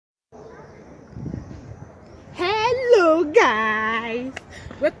Hello guys,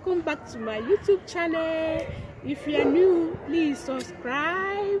 welcome back to my YouTube channel. If you are new, please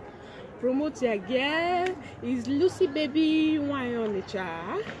subscribe, promote your girl. It's Lucy Baby Wine on the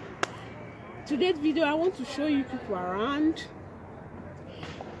chat. Today's video I want to show you people around,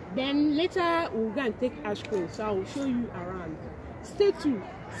 then later we'll go and take ice cream, so I will show you around. Stay tuned,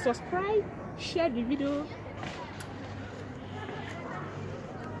 subscribe, share the video.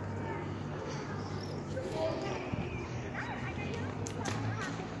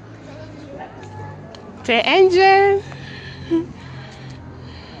 The angel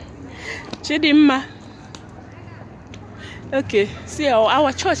Chidimma. Okay, see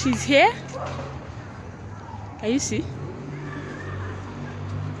our church is here. Can you see?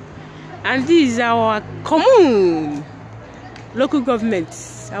 And this is our commune local government.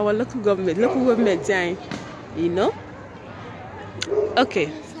 Our local government, you know.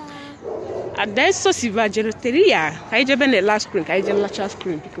 Okay. And there's so silver gelateria. I just been the last screen. I just last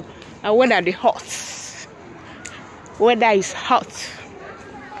screen because and weather the hot. Weather is hot.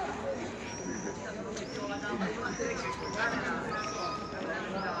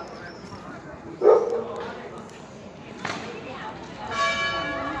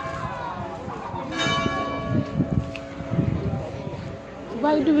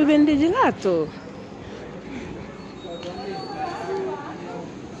 Vai dove vende gelato?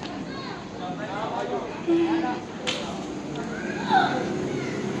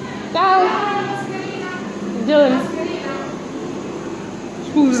 Ciao! Buongiorno!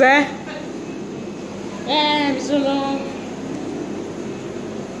 Scusa, bisogna...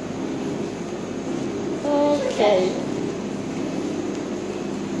 Ok.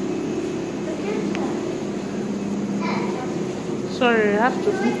 Sorry, I have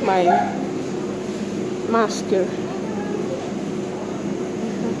to put my mask here.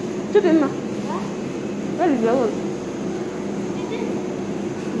 Where is your one?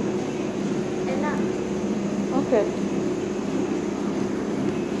 Okay.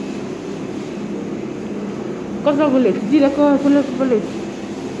 Cosa volete? Dile cosa volete.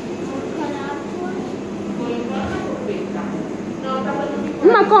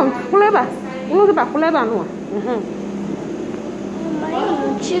 Ma con, voleva? Uno che va, voleva no. Ma io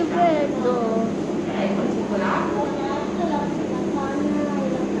non ci vedo.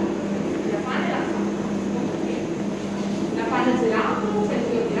 La panna gelato,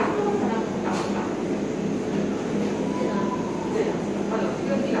 il gelato o la cioccolato? Allora,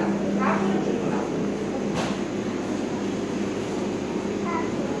 io di latte, cioccolato.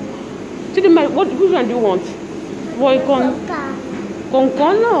 Which one do you want? Vuoi con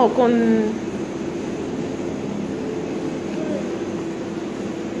conno o con...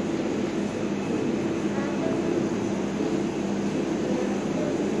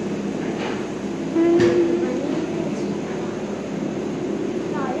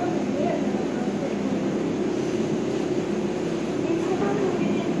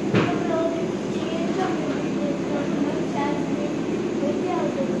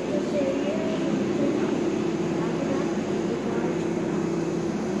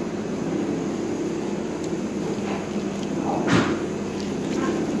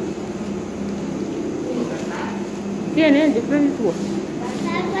 Vieni, prendi tu.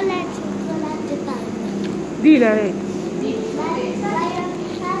 Dile lei.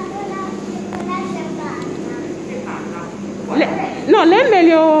 No, lei è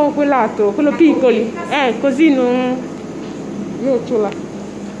meglio quell'altro, quello piccoli. Così non... Io ce l'ho.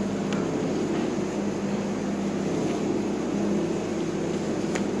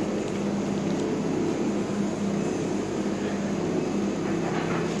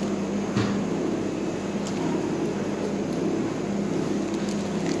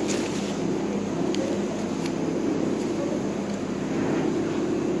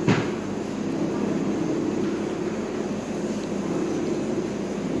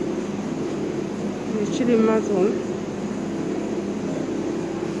 Chili Amazon.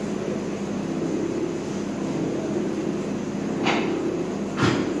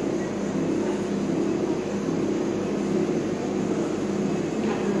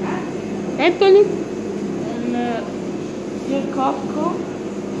 Anthony? Il cocco,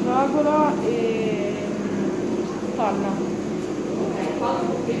 fragola e panna.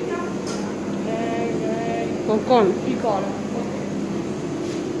 Con piccolo.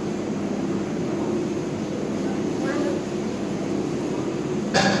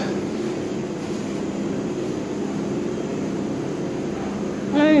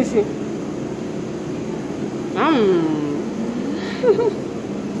 Sì.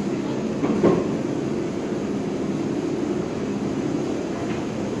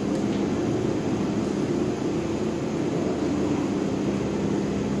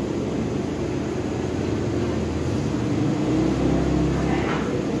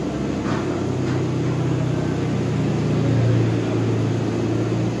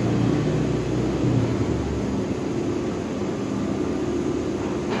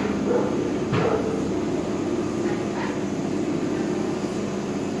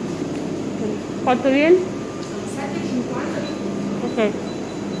 Quanto viene? 7,50. Ok.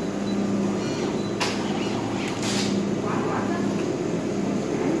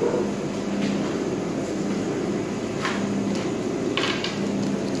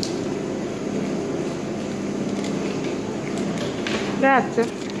 Grazie.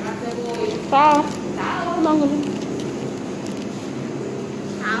 Grazie a voi. Ciao. Ciao. Rimango lì.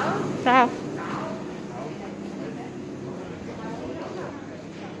 Ciao. Ciao.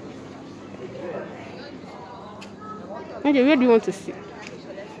 Okay, where do you want to sit?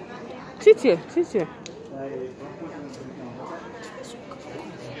 Sit here. Sit here.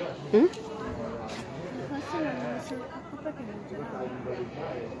 Hmm?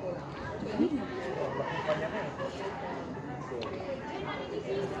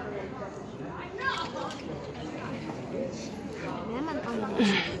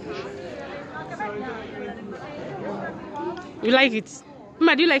 You like it?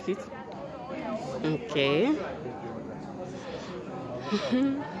 Mama, do you like it? Okay.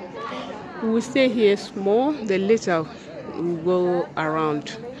 We will stay here small, then later we'll go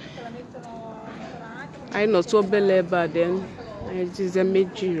around. I know so beleba then it is a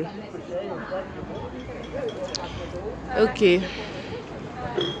major. Okay.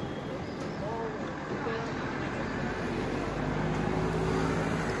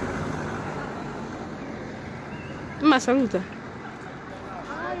 Ma saluta.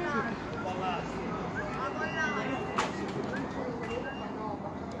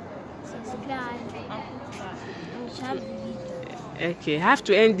 Okay, I have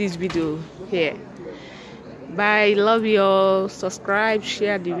to end this video here. Bye, love you all. Subscribe,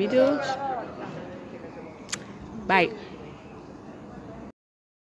 share the videos. Bye.